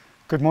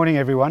Good morning,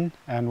 everyone,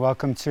 and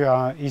welcome to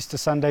our Easter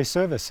Sunday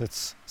service.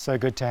 It's so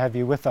good to have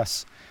you with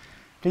us.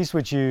 Please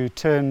would you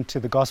turn to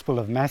the Gospel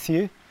of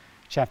Matthew,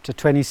 chapter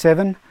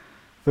 27,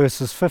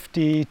 verses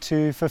 50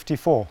 to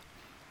 54.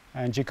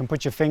 And you can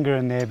put your finger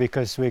in there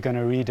because we're going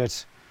to read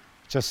it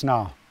just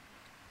now.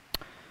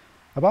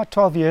 About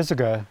 12 years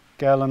ago,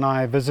 Gail and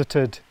I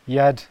visited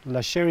Yad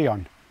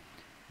Lashirion,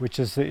 which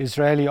is the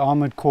Israeli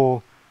Armored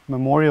Corps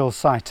memorial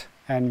site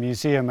and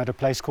museum at a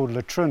place called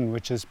Latrun,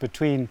 which is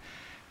between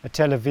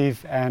Tel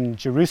Aviv and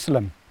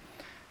Jerusalem.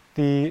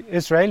 The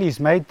Israelis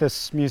made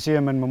this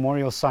museum and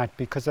memorial site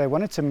because they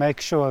wanted to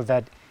make sure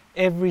that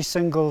every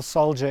single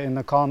soldier in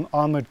the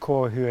Armored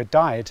Corps who had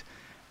died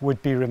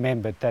would be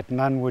remembered, that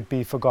none would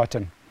be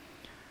forgotten.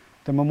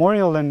 The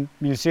memorial and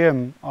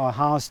museum are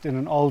housed in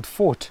an old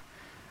fort,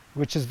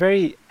 which is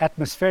very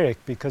atmospheric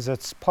because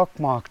it's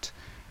pockmarked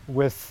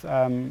with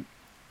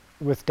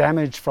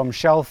damage from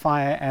shell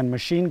fire and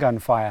machine gun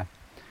fire.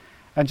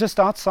 And just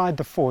outside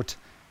the fort,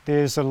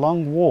 there's a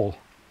long wall,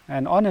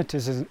 and on it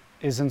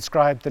is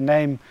inscribed the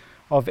name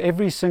of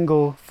every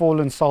single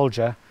fallen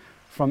soldier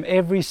from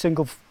every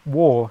single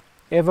war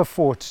ever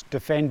fought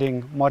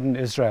defending modern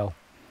Israel.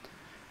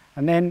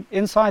 And then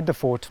inside the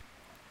fort,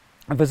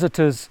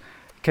 visitors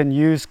can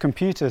use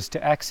computers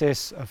to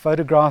access a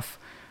photograph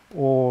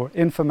or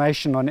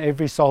information on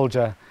every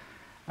soldier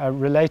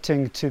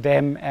relating to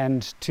them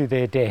and to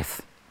their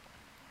death.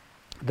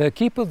 The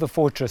keep of the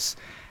fortress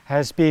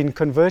has been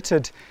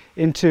converted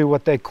into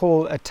what they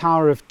call a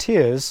Tower of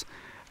Tears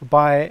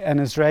by an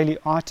Israeli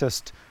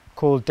artist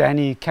called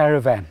Danny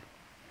Caravan.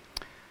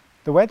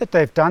 The way that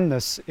they've done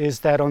this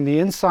is that on the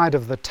inside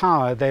of the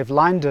tower they've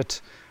lined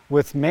it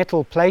with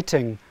metal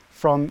plating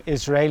from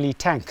Israeli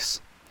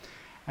tanks.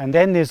 And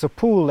then there's a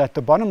pool at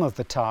the bottom of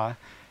the tower,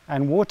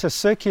 and water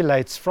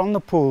circulates from the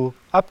pool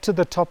up to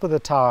the top of the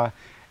tower,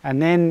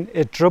 and then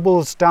it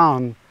dribbles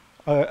down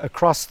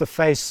across the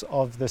face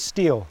of the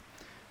steel,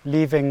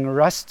 leaving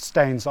rust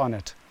stains on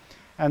it.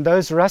 And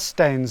those rust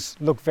stains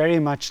look very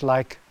much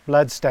like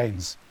blood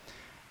stains.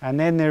 And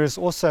then there is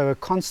also a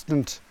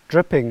constant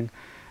dripping,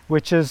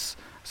 which is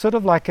sort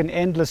of like an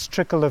endless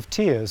trickle of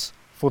tears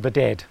for the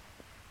dead.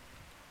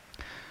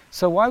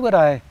 So why would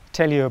I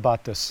tell you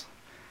about this?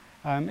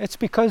 It's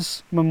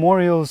because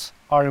memorials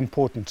are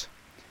important.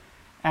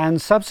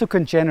 And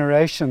subsequent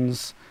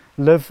generations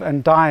live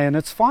and die, and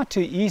it's far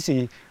too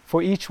easy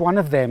for each one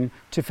of them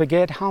to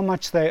forget how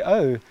much they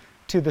owe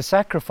to the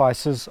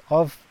sacrifices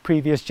of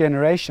previous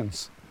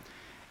generations.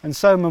 And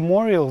so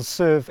memorials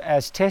serve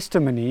as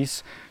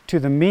testimonies to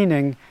the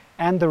meaning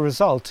and the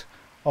result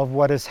of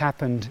what has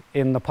happened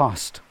in the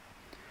past.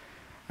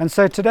 And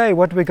so today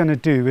what we're going to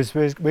do is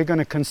we're going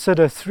to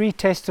consider three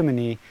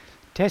testimonies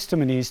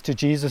to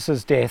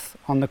Jesus' death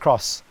on the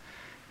cross.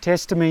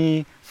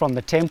 Testimony from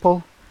the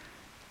temple,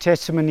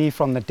 testimony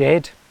from the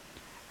dead,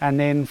 and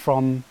then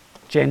from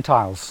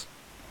gentiles.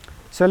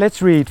 So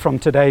let's read from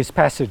today's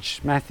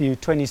passage, Matthew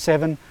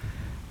 27,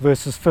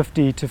 verses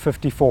 50 to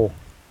 54.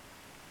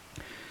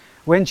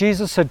 When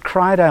Jesus had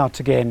cried out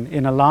again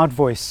in a loud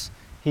voice,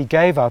 he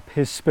gave up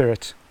his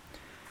spirit.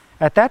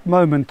 At that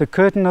moment, the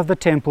curtain of the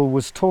temple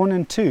was torn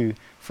in two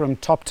from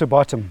top to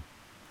bottom.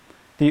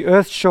 The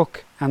earth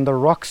shook and the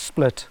rocks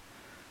split.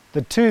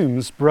 The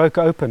tombs broke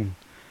open,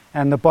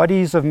 and the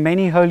bodies of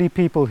many holy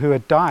people who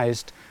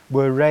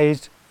were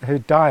raised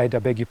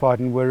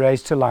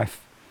to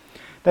life.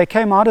 They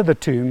came out of the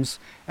tombs,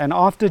 and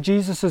after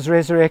Jesus'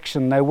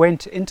 resurrection, they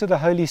went into the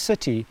holy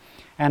city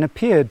and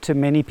appeared to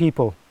many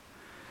people.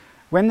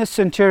 When the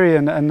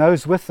centurion and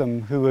those with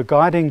him who were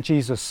guarding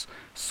Jesus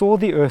saw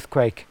the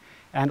earthquake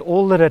and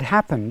all that had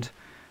happened,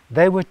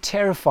 they were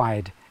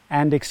terrified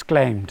and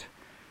exclaimed,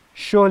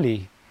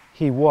 "Surely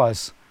he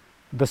was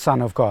the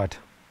Son of God."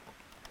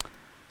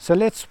 So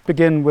let's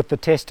begin with the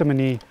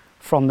testimony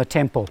from the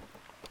temple.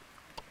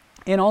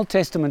 In Old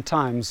Testament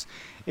times,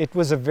 it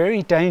was a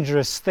very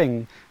dangerous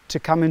thing to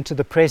come into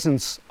the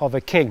presence of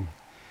a king.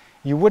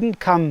 You wouldn't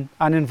come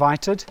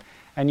uninvited,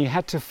 and you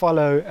had to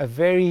follow a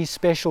very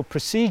special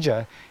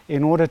procedure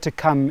in order to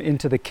come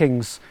into the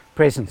king's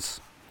presence.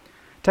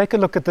 Take a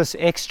look at this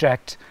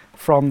extract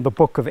from the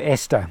book of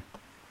Esther.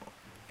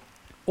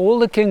 All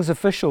the king's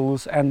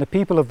officials and the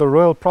people of the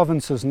royal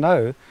provinces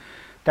know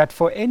that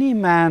for any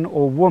man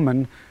or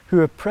woman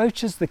who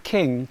approaches the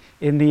king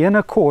in the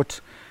inner court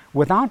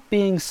without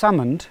being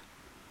summoned,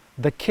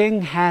 the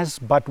king has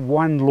but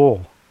one law,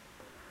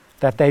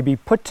 that they be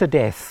put to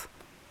death,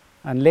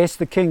 unless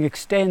the king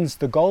extends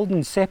the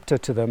golden scepter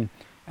to them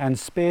and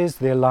spares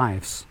their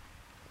lives.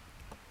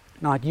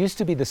 Now, it used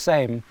to be the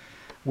same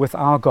with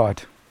our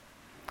God.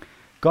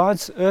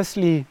 God's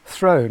earthly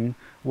throne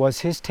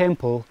was his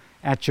temple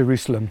at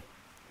Jerusalem.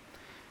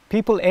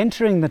 People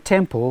entering the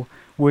temple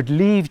would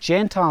leave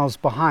Gentiles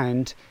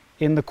behind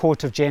in the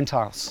court of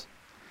Gentiles.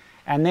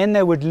 And then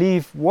they would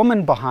leave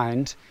women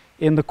behind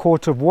in the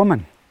court of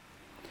women.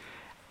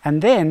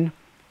 And then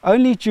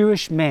only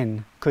Jewish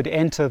men could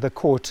enter the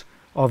court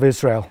of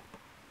Israel.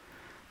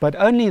 But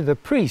only the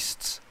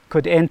priests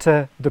could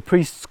enter the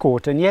priest's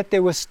court, and yet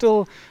there were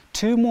still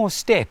 2 more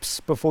steps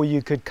before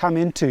you could come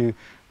into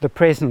the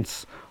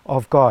presence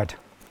of God.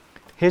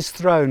 His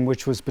throne,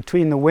 which was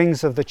between the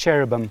wings of the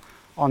cherubim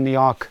on the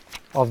Ark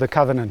of the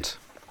Covenant.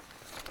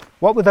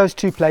 What were those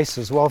 2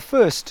 places? Well,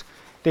 first,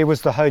 there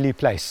was the holy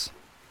place.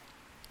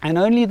 And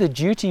only the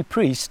duty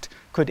priest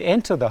could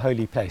enter the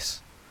holy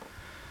place.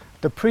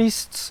 The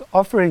priests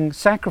offering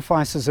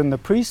sacrifices in the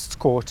priest's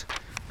court,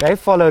 they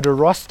followed a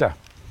roster.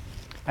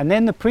 And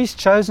then the priest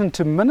chosen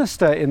to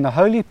minister in the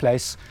holy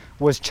place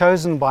was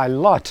chosen by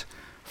lot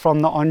from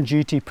the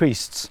on-duty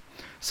priests.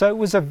 So it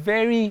was a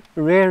very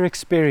rare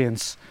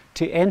experience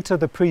to enter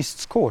the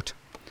priest's court.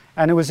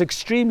 And it was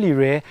extremely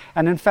rare,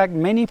 and in fact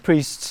many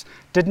priests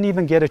didn't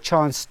even get a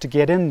chance to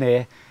get in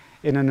there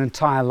in an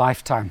entire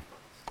lifetime.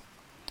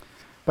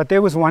 But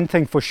there was one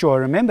thing for sure.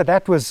 Remember,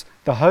 that was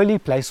the holy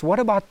place. What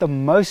about the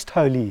most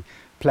holy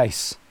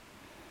place?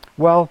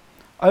 Well,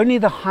 only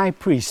the high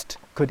priest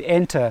could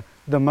enter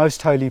the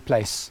most holy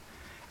place,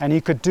 and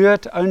he could do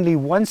it only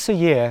once a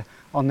year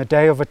on the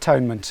Day of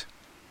Atonement.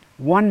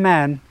 One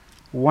man,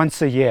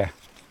 once a year.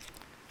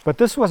 But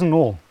this wasn't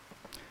all.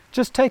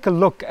 Just take a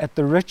look at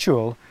the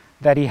ritual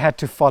that he had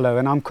to follow,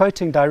 and I'm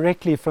quoting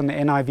directly from the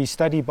NIV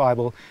Study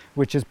Bible,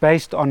 which is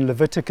based on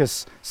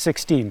Leviticus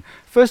 16.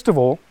 First of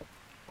all,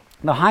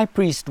 the high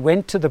priest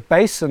went to the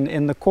basin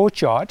in the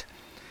courtyard,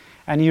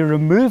 and he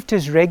removed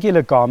his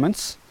regular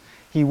garments,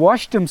 he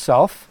washed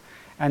himself,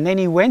 and then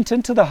he went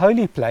into the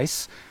holy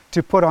place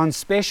to put on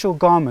special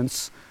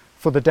garments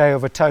for the Day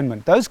of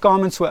Atonement. Those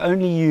garments were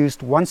only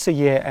used once a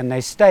year, and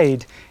they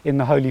stayed in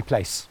the holy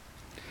place.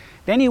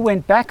 Then he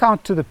went back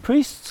out to the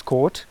priest's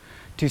court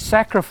to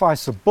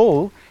sacrifice a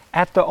bull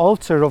at the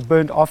altar of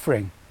burnt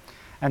offering.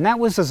 And that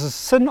was as a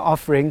sin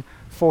offering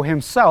for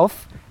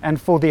himself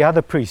and for the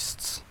other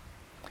priests.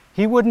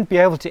 He wouldn't be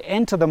able to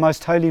enter the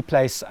most holy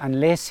place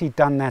unless he'd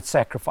done that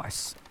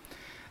sacrifice.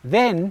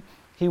 Then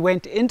he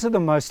went into the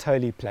most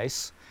holy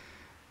place,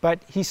 but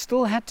he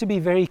still had to be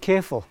very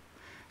careful.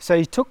 So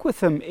he took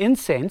with him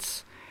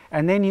incense,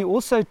 and then he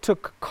also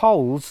took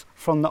coals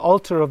from the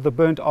altar of the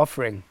burnt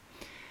offering.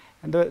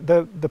 And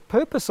the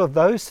purpose of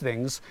those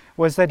things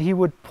was that he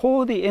would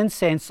pour the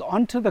incense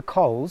onto the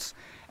coals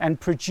and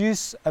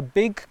produce a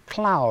big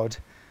cloud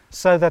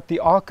so that the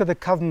Ark of the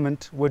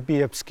Covenant would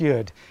be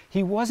obscured.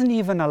 He wasn't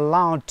even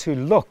allowed to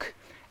look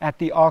at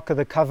the Ark of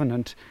the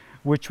Covenant,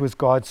 which was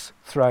God's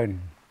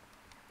throne.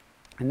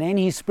 And then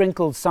he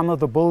sprinkled some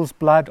of the bull's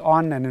blood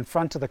on and in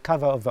front of the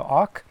cover of the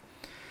Ark.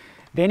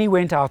 Then he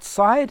went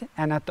outside,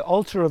 and at the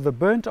altar of the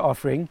burnt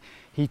offering,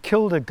 he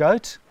killed a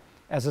goat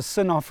as a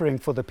sin offering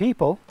for the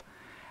people.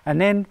 And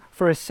then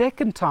for a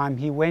second time,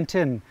 he went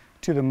in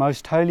to the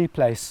most holy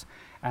place,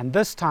 and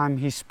this time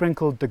he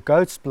sprinkled the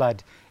goat's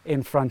blood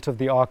in front of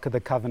the Ark of the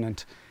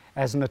Covenant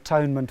as an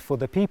atonement for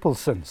the people's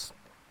sins.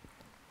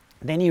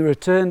 Then he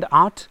returned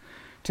out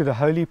to the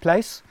holy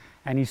place,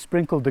 and he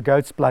sprinkled the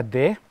goat's blood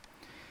there.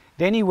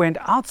 Then he went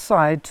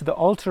outside to the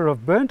altar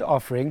of burnt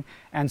offering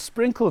and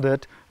sprinkled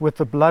it with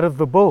the blood of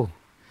the bull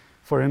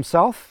for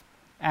himself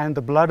and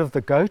the blood of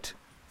the goat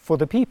for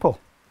the people.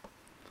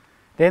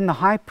 Then the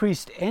high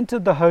priest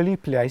entered the holy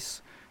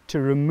place to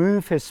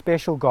remove his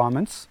special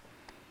garments.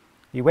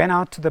 He went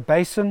out to the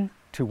basin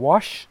to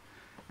wash,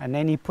 and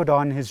then he put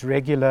on his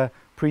regular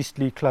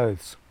priestly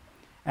clothes.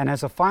 And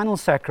as a final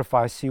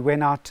sacrifice, he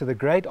went out to the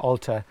great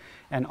altar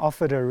and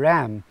offered a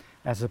ram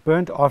as a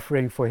burnt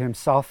offering for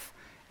himself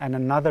and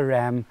another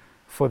ram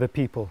for the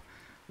people.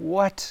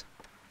 What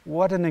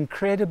an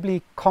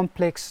incredibly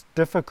complex,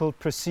 difficult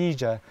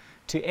procedure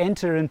to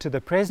enter into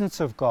the presence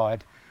of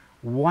God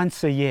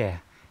once a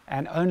year,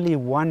 and only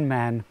one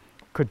man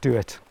could do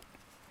it.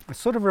 It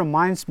sort of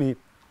reminds me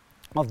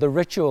of the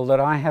ritual that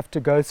I have to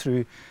go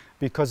through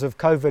because of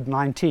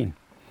COVID-19.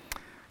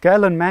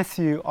 Gail and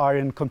Matthew are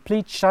in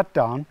complete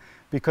shutdown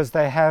because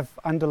they have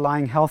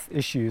underlying health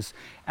issues,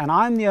 and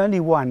I'm the only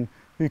one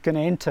who can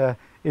enter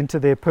into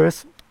their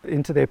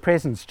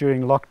presence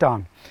during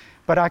lockdown.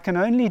 But I can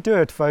only do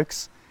it,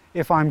 folks,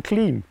 if I'm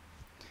clean.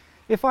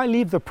 If I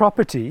leave the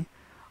property,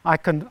 I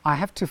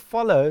have to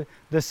follow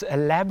this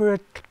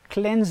elaborate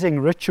cleansing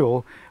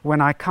ritual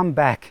when I come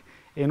back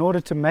in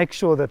order to make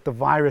sure that the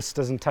virus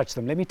doesn't touch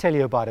them. Let me tell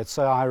you about it.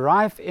 So I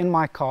arrive in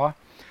my car,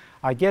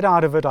 I get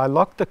out of it, I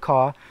lock the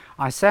car,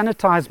 I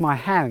sanitize my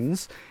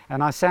hands,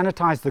 and I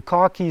sanitize the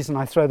car keys, and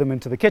I throw them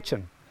into the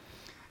kitchen.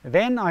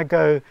 Then I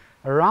go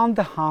around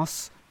the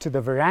house to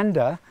the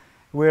veranda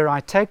where I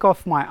take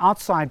off my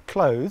outside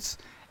clothes,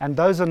 and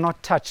those are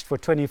not touched for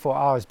 24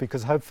 hours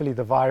because hopefully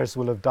the virus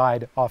will have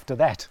died after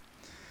that.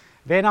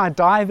 Then I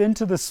dive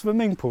into the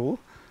swimming pool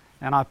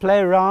and I play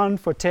around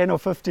for 10 or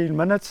 15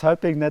 minutes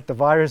hoping that the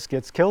virus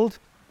gets killed.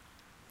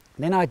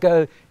 Then I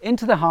go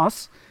into the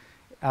house,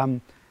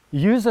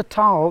 use a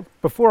towel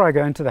before I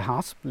go into the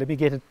house. Let me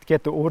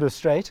get the order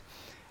straight.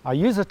 I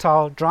use a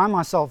towel, dry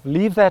myself,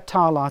 leave that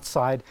towel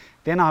outside.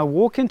 Then I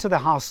walk into the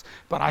house,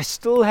 but I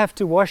still have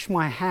to wash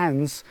my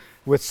hands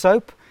with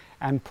soap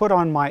and put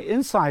on my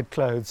inside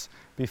clothes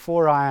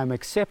before I am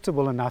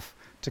acceptable enough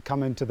to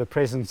come into the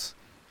presence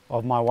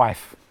of my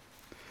wife.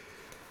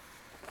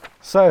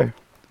 So,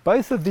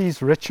 both of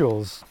these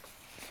rituals,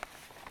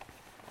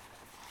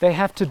 they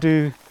have to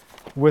do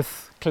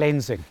with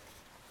cleansing.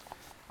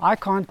 I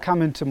can't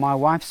come into my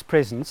wife's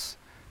presence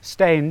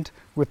stained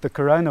with the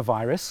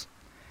coronavirus,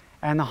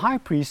 and the high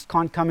priest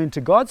can't come into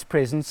God's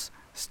presence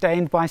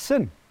stained by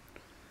sin.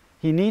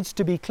 He needs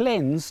to be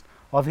cleansed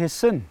of his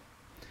sin.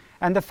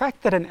 And the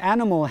fact that an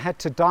animal had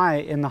to die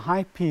in the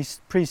high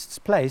priest's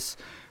place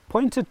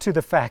pointed to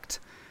the fact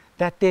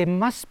that there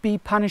must be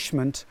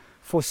punishment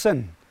for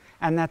sin,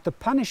 and that the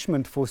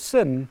punishment for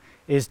sin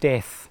is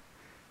death.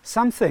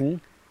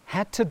 Something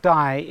had to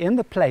die in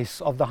the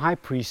place of the high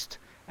priest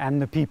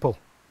and the people.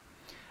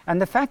 And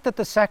the fact that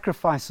the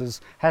sacrifices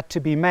had to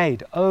be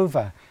made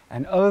over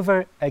and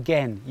over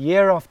again,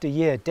 year after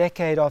year,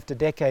 decade after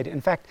decade,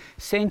 in fact,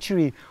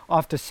 century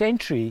after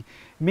century,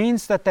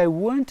 means that they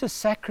weren't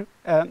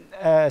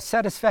a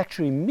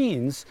satisfactory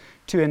means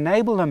to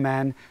enable a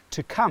man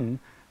to come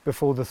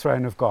before the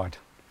throne of God.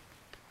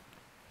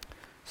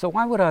 So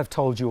why would I have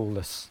told you all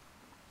this?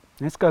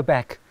 Let's go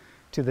back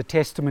to the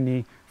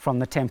testimony from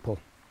the temple.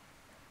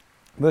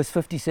 Verse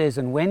 50 says,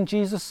 "And when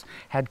Jesus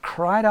had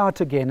cried out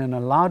again in a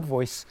loud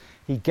voice,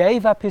 he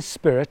gave up his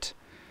spirit."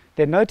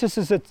 Then notice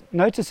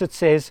it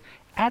says,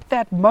 "At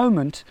that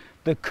moment,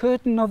 the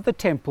curtain of the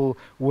temple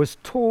was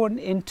torn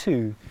in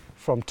two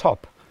from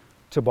top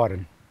to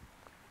bottom."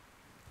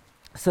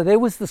 So there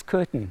was this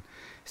curtain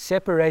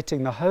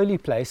separating the holy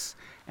place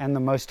and the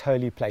most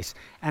holy place.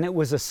 And it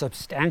was a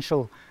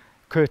substantial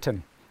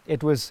curtain.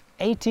 It was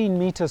 18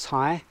 meters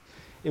high,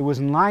 it was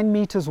 9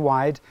 meters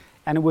wide,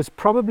 and it was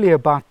probably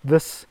about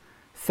this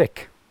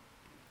thick.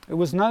 It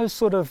was no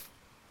sort of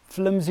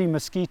flimsy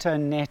mosquito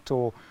net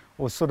or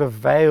sort of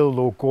veil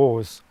or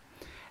gauze.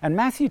 And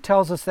Matthew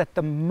tells us that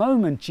the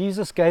moment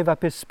Jesus gave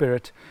up his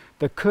spirit,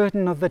 the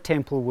curtain of the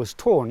temple was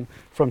torn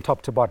from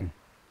top to bottom.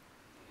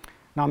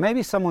 Now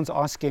maybe someone's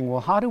asking,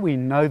 well, how do we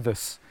know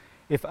this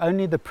if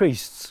only the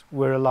priests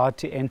were allowed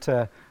to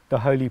enter the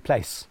holy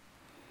place?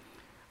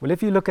 Well,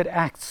 if you look at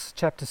Acts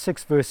chapter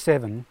 6 verse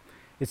 7,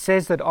 it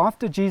says that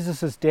after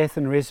Jesus' death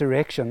and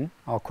resurrection,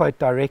 I'll quote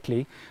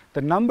directly,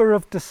 "the number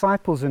of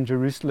disciples in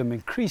Jerusalem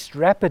increased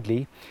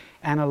rapidly,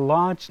 and a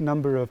large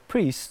number of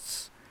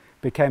priests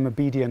became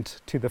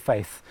obedient to the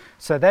faith."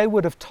 So they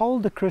would have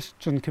told the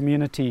Christian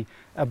community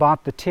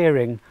about the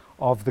tearing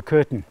of the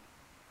curtain.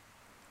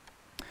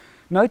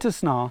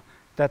 Notice now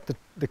that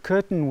the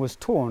curtain was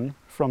torn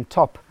from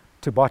top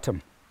to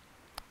bottom.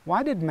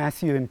 Why did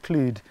Matthew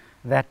include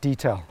that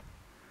detail?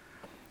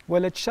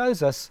 Well, it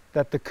shows us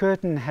that the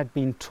curtain had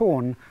been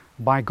torn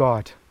by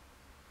God.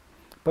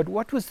 But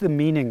what was the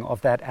meaning of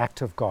that act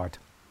of God?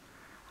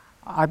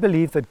 I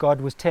believe that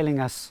God was telling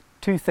us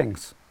two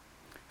things.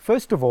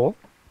 First of all,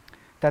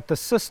 that the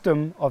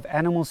system of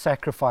animal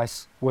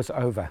sacrifice was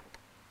over.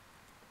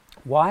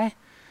 Why?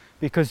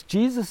 Because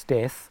Jesus'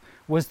 death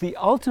was the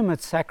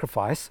ultimate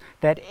sacrifice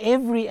that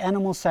every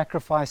animal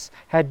sacrifice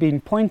had been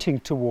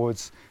pointing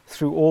towards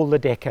through all the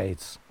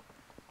decades.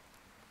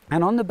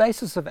 And on the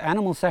basis of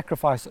animal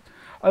sacrifice,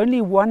 only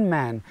one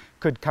man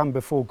could come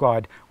before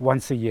God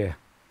once a year.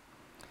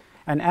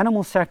 And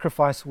animal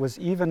sacrifice was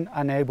even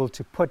unable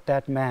to put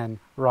that man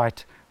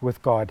right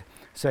with God.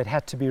 So it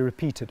had to be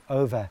repeated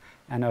over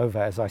and over,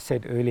 as I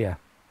said earlier.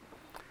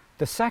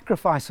 The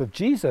sacrifice of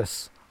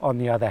Jesus, on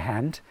the other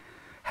hand,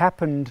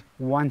 happened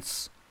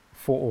once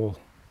for all.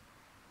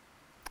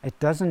 It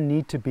doesn't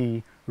need to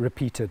be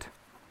repeated.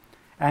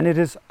 And it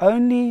is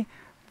only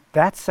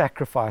that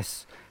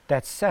sacrifice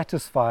that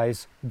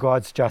satisfies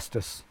God's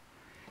justice.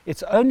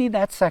 It's only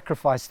that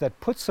sacrifice that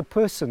puts a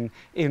person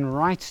in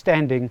right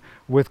standing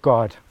with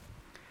God.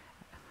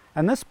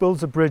 And this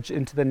builds a bridge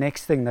into the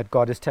next thing that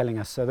God is telling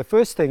us. So the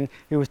first thing,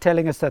 he was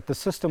telling us that the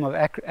system of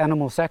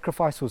animal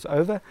sacrifice was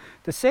over.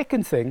 The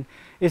second thing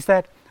is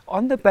that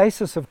on the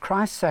basis of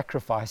Christ's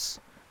sacrifice,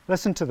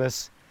 listen to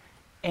this,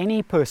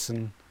 any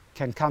person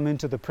can come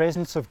into the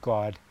presence of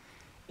God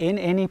in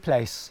any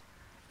place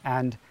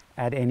and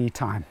at any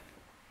time.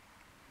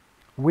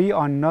 We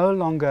are no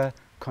longer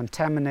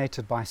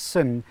contaminated by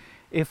sin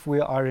if we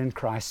are in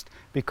Christ,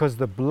 because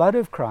the blood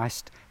of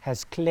Christ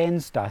has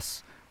cleansed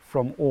us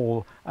from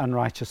all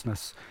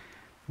unrighteousness.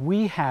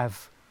 We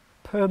have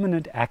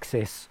permanent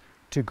access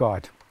to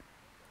God.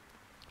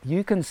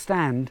 You can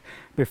stand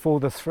before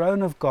the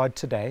throne of God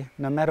today,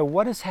 no matter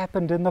what has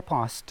happened in the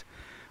past,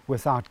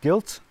 without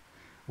guilt,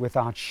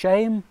 without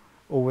shame,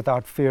 or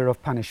without fear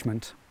of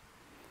punishment.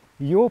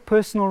 Your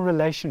personal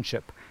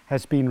relationship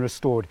has been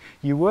restored.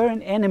 You were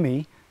an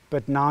enemy,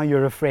 but now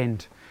you're a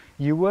friend.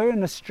 You were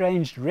an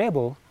estranged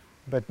rebel,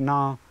 but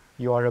now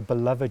you are a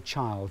beloved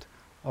child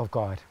of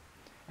God.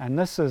 And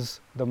this is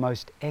the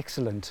most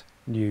excellent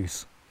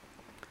news.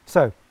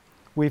 So,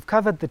 we've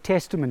covered the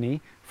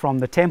testimony from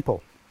the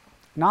temple.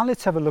 Now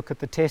let's have a look at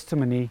the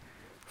testimony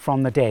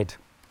from the dead.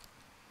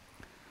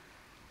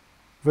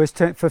 Verse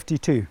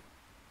 52.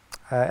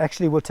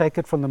 Actually, we'll take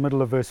it from the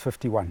middle of verse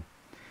 51.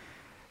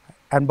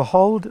 "And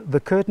behold, the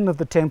curtain of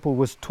the temple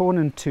was torn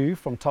in two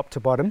from top to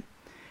bottom,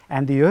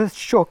 and the earth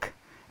shook,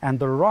 and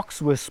the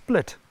rocks were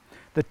split.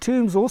 The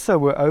tombs also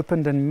were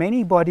opened, and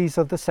many bodies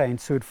of the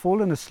saints who had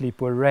fallen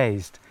asleep were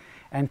raised.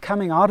 And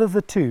coming out of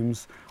the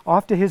tombs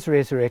after his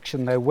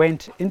resurrection, they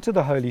went into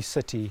the holy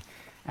city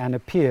and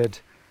appeared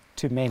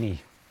to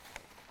many.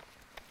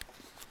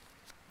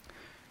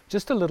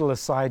 Just a little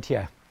aside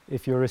here,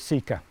 if you're a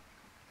seeker.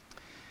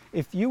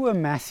 If you were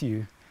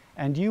Matthew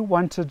and you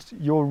wanted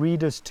your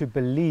readers to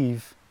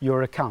believe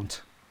your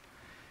account,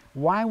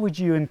 why would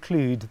you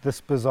include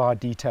this bizarre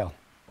detail?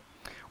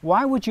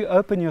 Why would you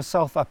open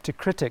yourself up to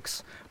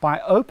critics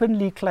by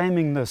openly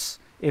claiming this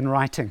in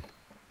writing?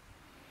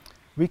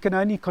 We can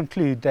only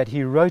conclude that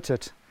he wrote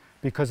it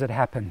because it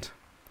happened.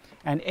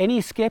 And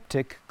any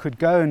skeptic could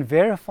go and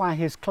verify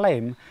his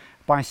claim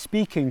by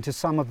speaking to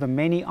some of the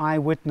many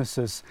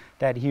eyewitnesses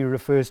that he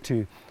refers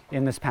to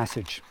in this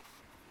passage.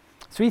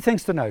 3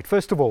 things to note.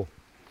 First of all,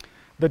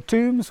 the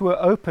tombs were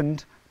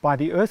opened by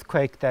the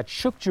earthquake that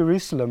shook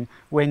Jerusalem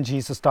when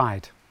Jesus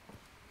died.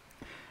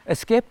 A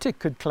skeptic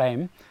could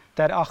claim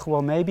that,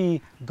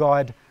 maybe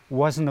God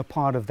wasn't a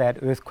part of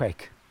that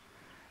earthquake.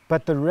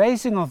 But the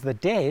raising of the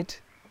dead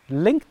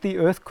linked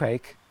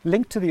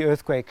to the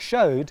earthquake,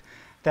 showed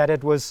that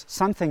it was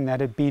something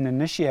that had been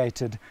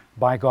initiated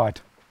by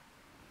God.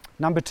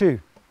 Number 2,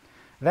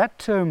 that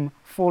term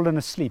fallen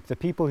asleep, the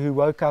people who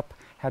woke up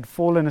had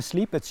fallen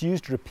asleep, it's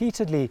used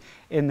repeatedly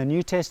in the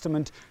New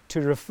Testament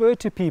to refer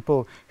to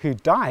people who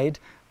died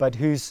but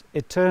whose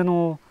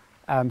eternal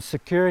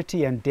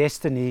security and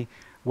destiny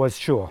was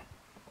sure.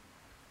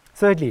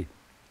 Thirdly,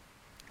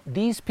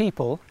 these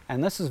people,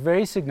 and this is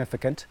very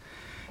significant,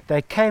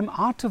 they came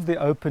out of the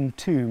open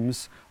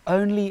tombs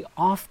only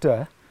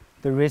after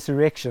the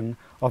resurrection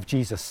of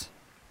Jesus.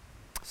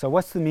 So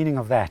what's the meaning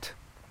of that?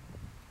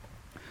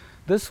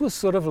 This was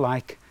sort of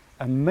like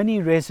a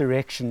mini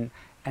resurrection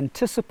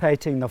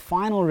anticipating the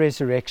final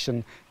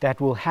resurrection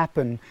that will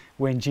happen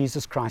when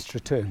Jesus Christ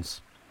returns.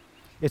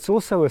 It's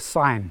also a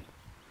sign.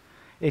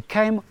 It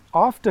came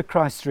after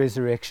Christ's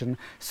resurrection,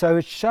 so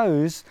it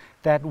shows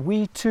that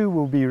we too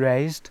will be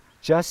raised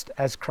just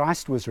as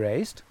Christ was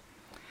raised.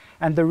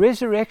 And the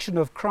resurrection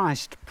of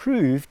Christ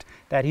proved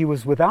that he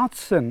was without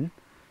sin,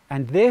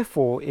 and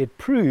therefore it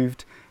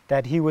proved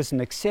that he was an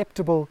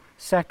acceptable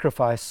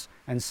sacrifice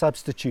and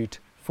substitute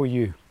for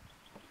you.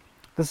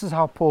 This is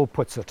how Paul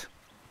puts it.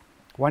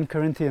 1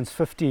 Corinthians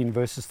 15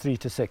 verses 3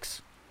 to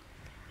 6.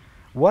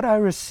 What I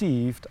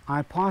received,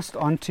 I passed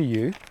on to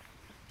you.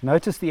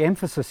 Notice the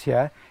emphasis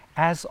here,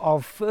 as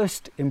of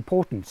first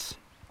importance.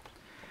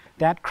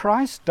 That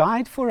Christ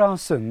died for our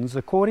sins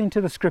according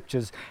to the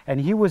Scriptures,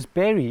 and he was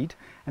buried,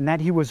 and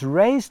that he was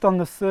raised on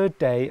the 3rd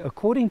day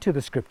according to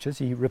the Scriptures.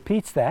 He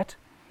repeats that.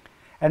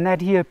 And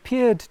that he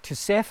appeared to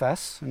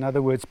Cephas, in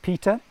other words,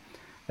 Peter.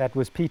 That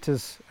was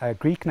Peter's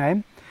Greek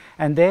name.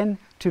 And then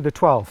to the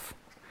 12.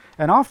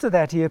 And after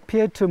that, he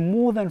appeared to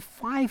more than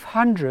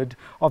 500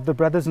 of the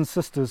brothers and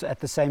sisters at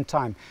the same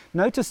time.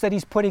 Notice that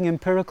he's putting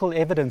empirical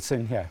evidence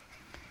in here.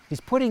 He's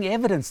putting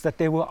evidence that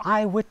there were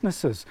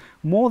eyewitnesses,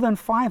 more than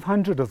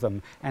 500 of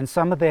them, and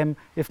some of them,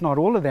 if not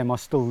all of them, are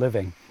still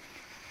living.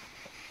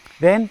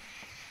 Then,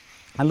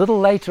 a little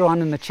later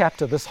on in the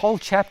chapter, this whole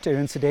chapter,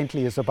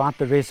 incidentally, is about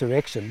the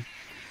resurrection.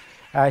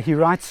 He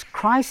writes,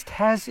 Christ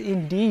has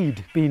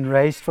indeed been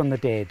raised from the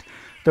dead,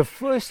 the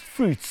first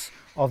fruits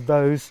of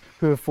those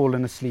who have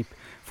fallen asleep.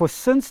 For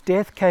since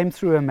death came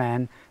through a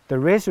man, the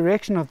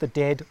resurrection of the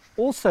dead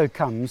also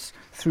comes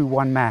through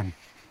one man.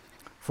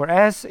 For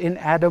as in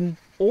Adam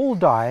all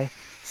die,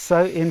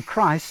 so in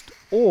Christ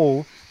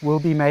all will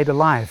be made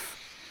alive.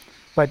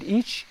 But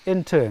each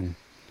in turn.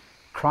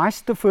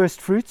 Christ the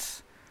first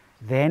fruits,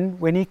 then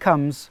when he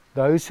comes,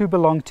 those who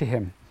belong to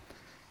him.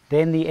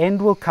 Then the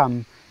end will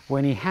come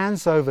when he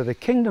hands over the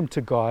kingdom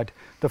to God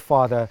the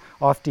Father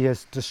after he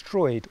has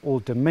destroyed all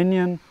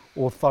dominion,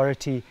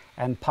 authority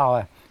and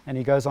power. And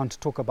he goes on to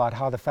talk about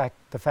how the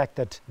fact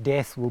that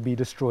death will be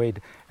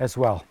destroyed as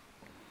well.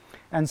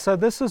 And so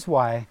this is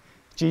why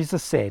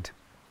Jesus said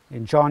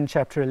in John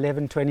chapter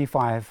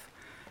 11:25,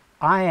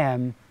 I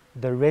am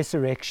the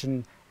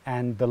resurrection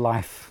and the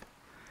life.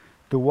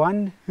 The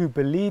one who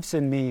believes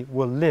in me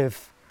will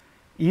live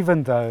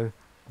even though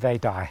they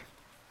die.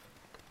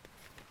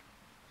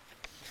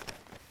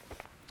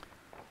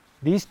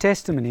 These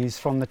testimonies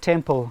from the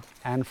temple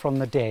and from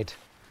the dead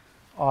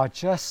are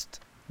just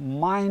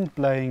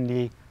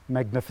mind-blowingly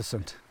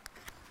magnificent.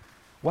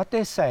 What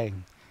they're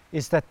saying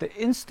is that the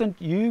instant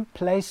you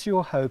place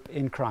your hope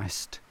in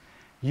Christ,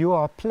 you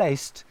are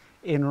placed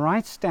in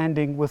right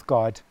standing with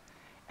God,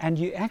 and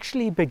you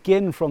actually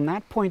begin from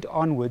that point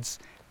onwards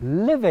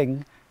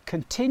living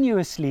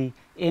continuously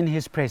in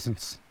his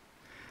presence.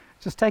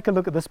 Just take a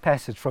look at this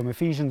passage from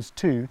Ephesians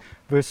 2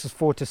 verses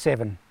 4 to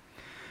 7.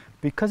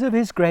 Because of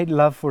his great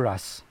love for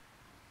us,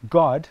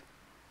 God,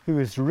 who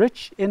is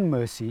rich in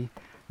mercy,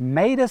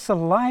 made us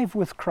alive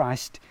with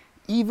Christ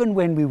even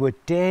when we were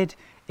dead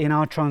in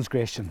our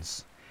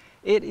transgressions.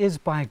 It is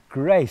by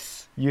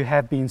grace you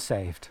have been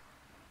saved.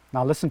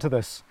 Now listen to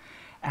this.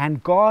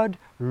 And God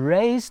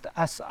raised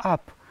us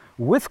up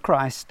with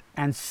Christ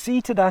and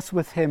seated us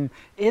with him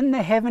in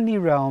the heavenly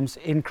realms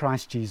in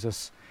Christ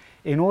Jesus,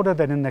 in order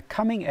that in the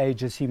coming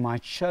ages he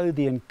might show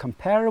the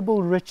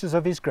incomparable riches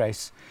of his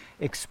grace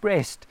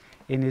expressed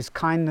in his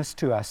kindness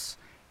to us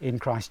in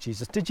Christ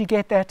Jesus. Did you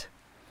get that?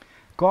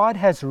 God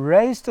has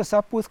raised us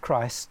up with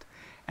Christ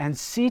and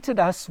seated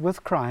us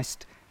with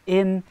Christ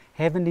in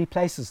heavenly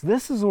places.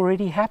 This has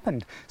already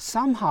happened.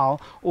 Somehow,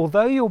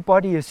 although your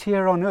body is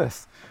here on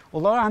earth,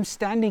 although I'm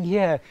standing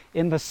here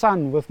in the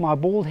sun with my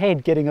bald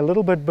head getting a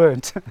little bit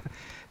burnt,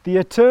 the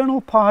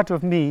eternal part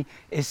of me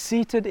is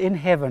seated in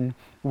heaven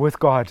with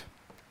God.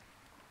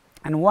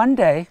 And one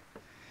day,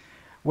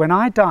 when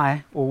I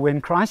die, or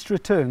when Christ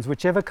returns,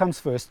 whichever comes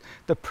first,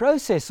 the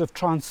process of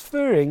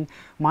transferring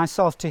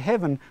myself to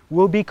heaven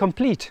will be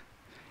complete.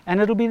 And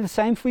it'll be the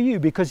same for you,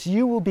 because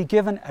you will be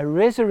given a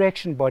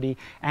resurrection body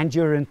and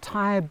your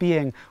entire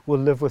being will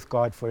live with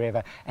God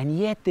forever. And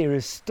yet there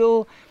is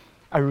still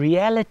a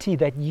reality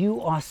that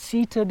you are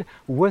seated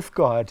with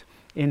God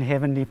in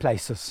heavenly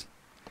places.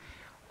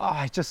 Oh,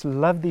 I just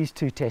love these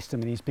two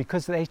testimonies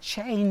because they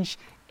change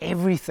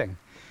everything.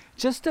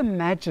 Just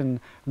imagine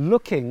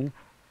looking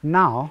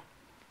now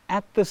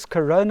at this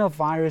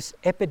coronavirus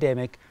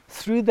epidemic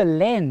through the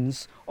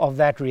lens of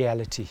that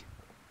reality.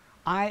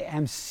 I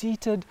am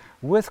seated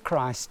with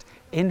Christ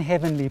in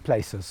heavenly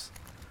places.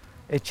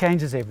 It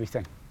changes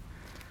everything.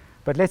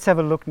 But let's have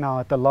a look now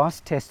at the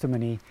last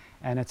testimony,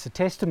 and it's a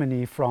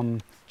testimony from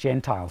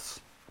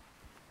Gentiles.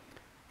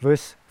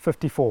 Verse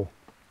 54.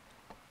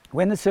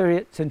 When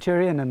the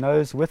centurion and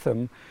those with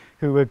him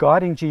who were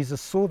guarding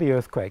Jesus saw the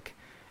earthquake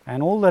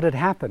and all that had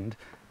happened,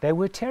 they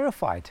were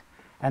terrified,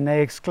 and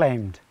they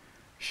exclaimed,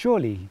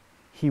 "Surely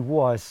he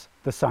was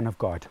the Son of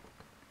God."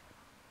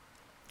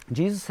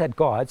 Jesus had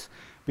guards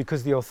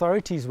because the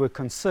authorities were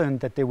concerned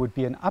that there would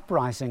be an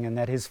uprising and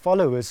that his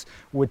followers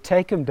would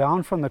take him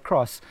down from the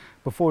cross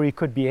before he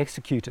could be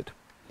executed.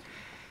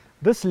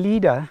 This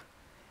leader,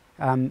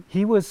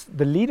 he was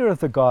the leader of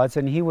the guards,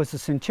 and he was a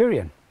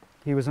centurion.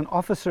 He was an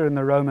officer in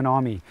the Roman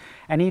army,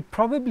 and he'd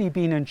probably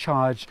been in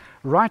charge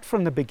right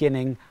from the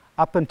beginning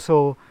up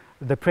until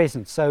the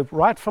present, so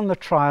right from the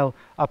trial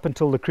up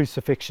until the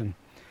crucifixion.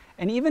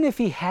 And even if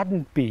he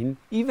hadn't been,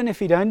 even if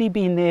he'd only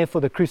been there for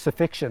the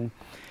crucifixion,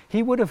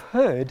 he would have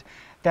heard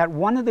that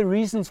one of the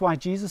reasons why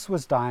Jesus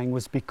was dying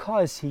was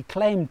because he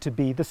claimed to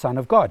be the Son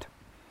of God.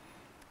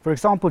 For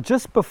example,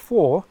 just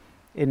before,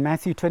 in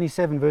Matthew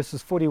 27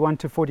 verses 41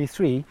 to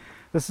 43,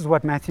 this is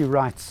what Matthew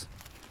writes.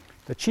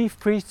 The chief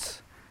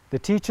priests, the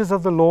teachers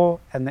of the law,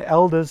 and the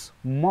elders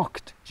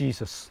mocked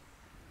Jesus.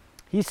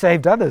 He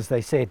saved others,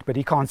 they said, but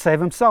he can't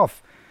save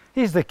himself.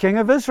 He's the King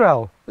of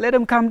Israel. Let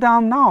him come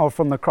down now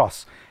from the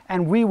cross,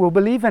 and we will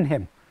believe in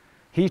him.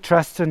 He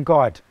trusts in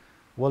God.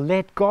 Well,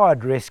 let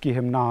God rescue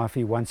him now if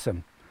he wants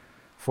him.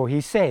 For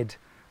he said,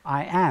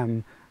 I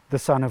am the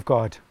Son of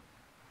God.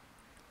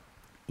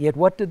 Yet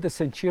what did the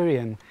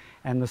centurion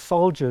and the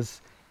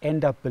soldiers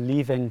end up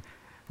believing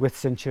with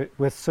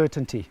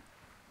certainty?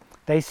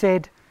 They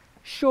said,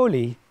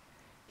 surely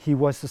he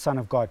was the Son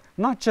of God.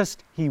 Not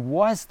just he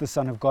was the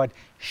Son of God,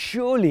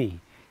 surely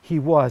he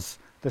was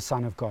the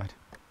Son of God.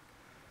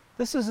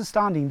 This is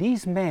astounding.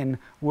 These men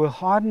were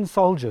hardened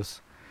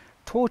soldiers.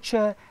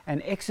 Torture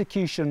and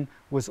execution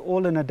was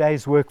all in a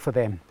day's work for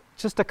them.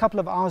 Just a couple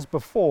of hours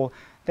before,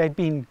 they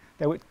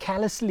were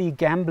callously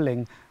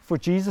gambling for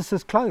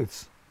Jesus'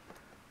 clothes.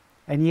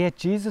 And yet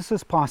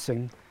Jesus'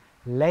 passing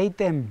laid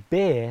them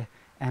bare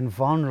and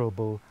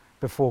vulnerable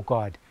before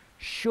God.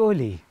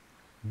 Surely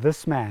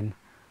this man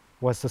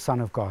was the Son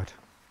of God.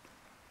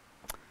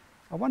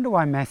 I wonder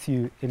why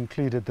Matthew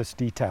included this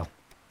detail.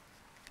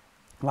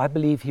 Well, I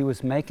believe he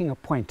was making a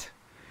point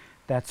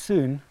that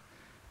soon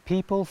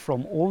people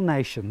from all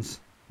nations,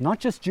 not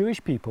just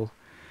Jewish people,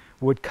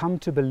 would come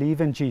to believe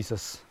in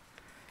Jesus.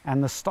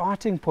 And the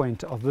starting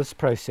point of this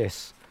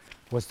process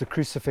was the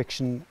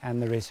crucifixion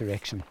and the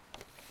resurrection.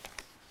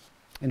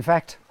 In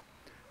fact,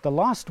 the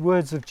last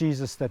words of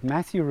Jesus that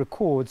Matthew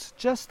records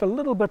just a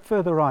little bit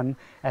further on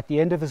at the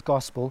end of his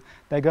gospel,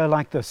 they go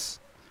like this.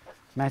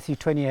 Matthew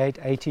 28,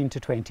 18 to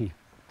 20.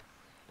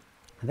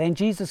 Then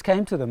Jesus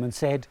came to them and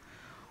said,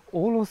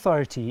 all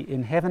authority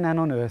in heaven and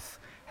on earth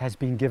has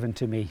been given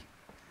to me.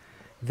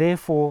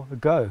 Therefore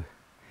go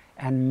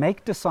and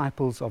make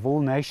disciples of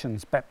all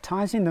nations,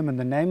 baptizing them in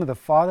the name of the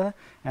Father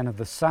and of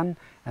the Son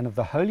and of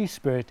the Holy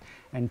Spirit,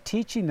 and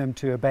teaching them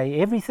to obey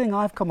everything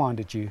I've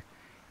commanded you.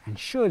 And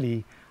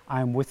surely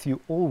I am with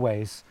you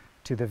always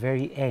to the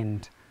very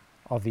end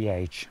of the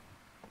age.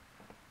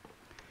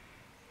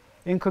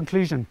 In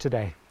conclusion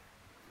today,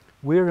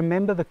 we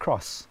remember the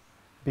cross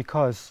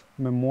because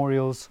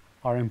memorials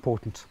are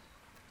important.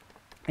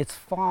 It's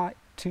far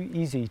too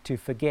easy to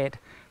forget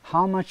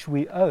how much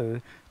we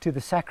owe to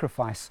the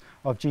sacrifice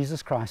of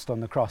Jesus Christ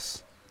on the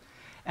cross.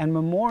 And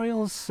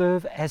memorials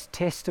serve as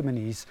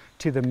testimonies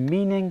to the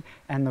meaning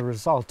and the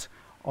result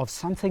of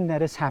something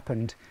that has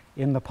happened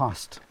in the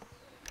past.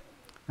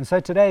 And so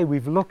today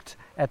we've looked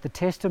at the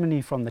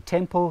testimony from the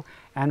temple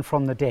and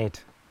from the dead.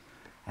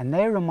 And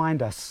they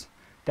remind us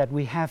that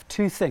we have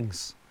two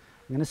things.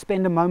 I'm going to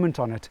spend a moment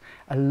on it.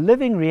 A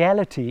living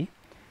reality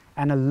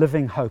and a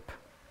living hope.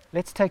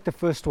 Let's take the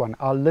first one,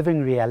 our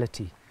living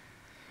reality.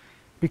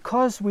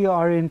 Because we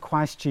are in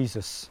Christ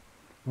Jesus,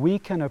 we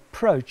can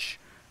approach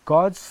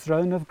God's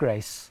throne of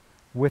grace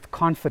with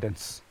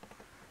confidence,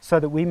 so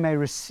that we may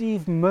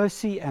receive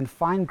mercy and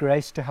find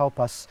grace to help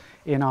us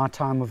in our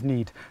time of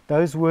need.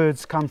 Those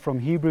words come from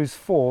Hebrews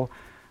 4,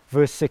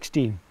 verse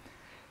 16.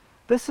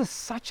 This is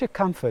such a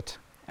comfort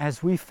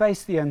as we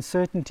face the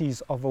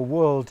uncertainties of a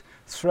world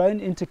thrown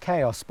into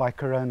chaos by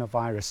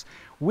coronavirus.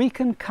 We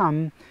can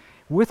come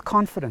with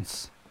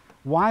confidence.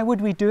 Why would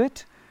we do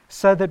it?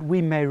 So that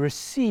we may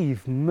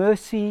receive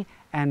mercy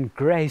and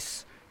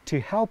grace to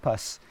help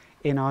us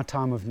in our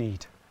time of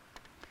need.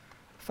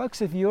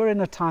 Folks, if you're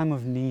in a time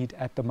of need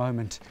at the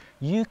moment,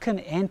 you can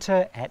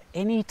enter at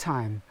any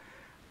time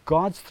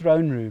God's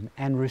throne room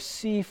and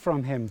receive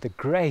from Him the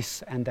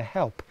grace and the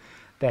help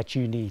that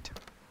you need.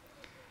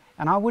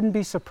 And I wouldn't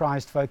be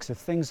surprised, folks, if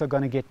things are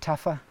going to get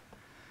tougher,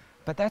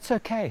 but that's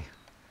okay,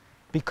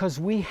 because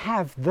we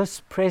have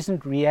this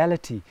present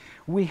reality.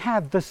 We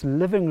have this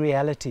living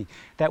reality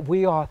that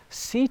we are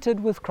seated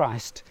with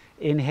Christ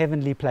in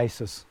heavenly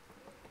places.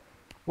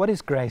 What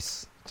is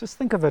grace? Just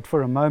think of it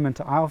for a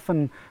moment. I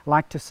often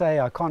like to say,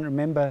 I can't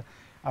remember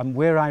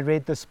where I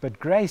read this, but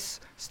grace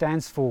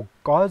stands for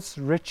God's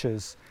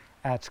riches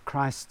at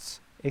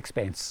Christ's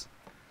expense.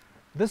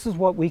 This is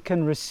what we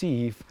can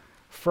receive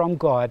from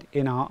God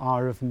in our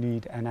hour of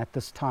need and at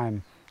this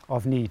time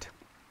of need.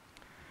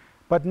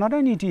 But not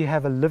only do you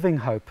have a living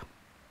hope,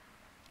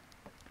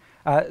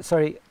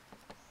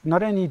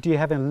 not only do you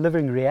have a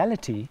living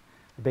reality,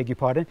 I beg your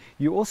pardon,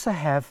 you also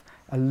have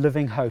a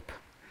living hope.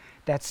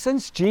 That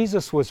since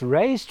Jesus was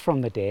raised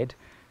from the dead,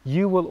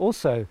 you will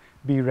also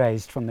be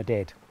raised from the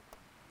dead.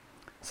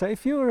 So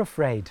if you are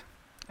afraid,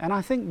 and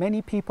I think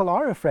many people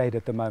are afraid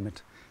at the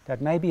moment,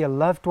 that maybe a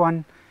loved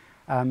one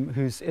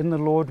who's in the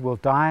Lord will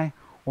die,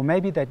 or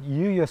maybe that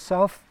you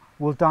yourself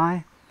will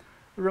die,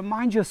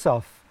 remind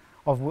yourself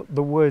of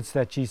the words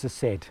that Jesus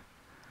said.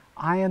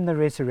 I am the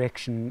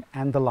resurrection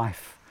and the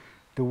life.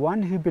 The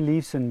one who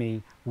believes in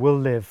me will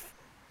live,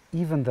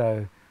 even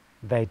though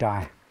they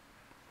die.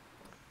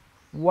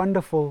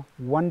 Wonderful,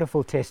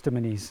 wonderful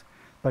testimonies.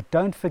 But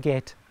don't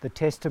forget the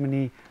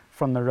testimony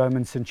from the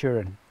Roman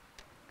centurion.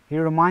 He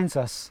reminds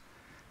us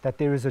that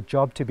there is a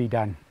job to be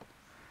done.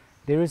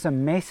 There is a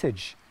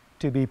message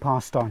to be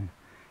passed on.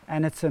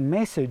 And it's a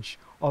message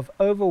of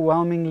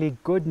overwhelmingly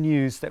good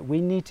news that we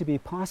need to be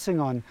passing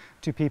on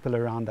to people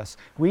around us.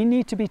 We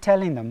need to be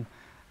telling them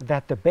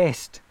that the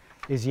best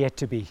is yet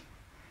to be.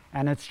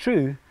 And it's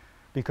true,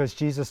 because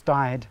Jesus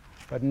died,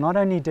 but not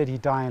only did He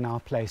die in our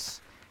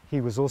place,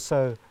 He was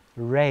also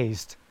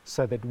raised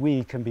so that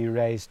we can be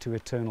raised to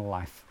eternal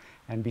life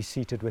and be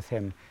seated with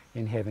Him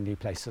in heavenly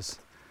places.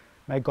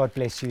 May God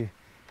bless you,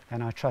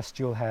 and I trust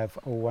you'll have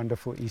a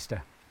wonderful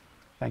Easter.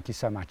 Thank you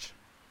so much.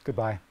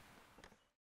 Goodbye.